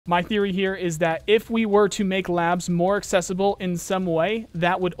My theory here is that if we were to make labs more accessible in some way,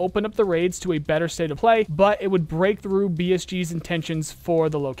 that would open up the raids to a better state of play, but it would break through BSG's intentions for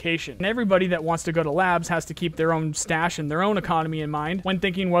the location. And everybody that wants to go to labs has to keep their own stash and their own economy in mind when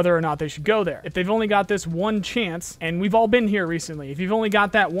thinking whether or not they should go there. If they've only got this one chance, and we've all been here recently, if you've only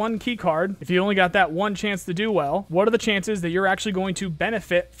got that one key card, if you only got that one chance to do well, what are the chances that you're actually going to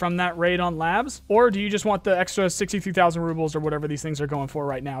benefit from that raid on labs? Or do you just want the extra 63,000 rubles or whatever these things are going for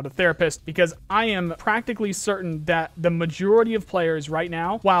right now to therapist? Because I am practically certain that the majority of players right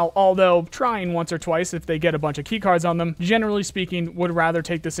now, while although trying once or twice if they get a bunch of key cards on them, generally speaking would rather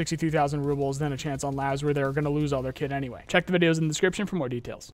take the 62,000 rubles than a chance on labs where they're going to lose all their kit anyway. Check the videos in the description for more details.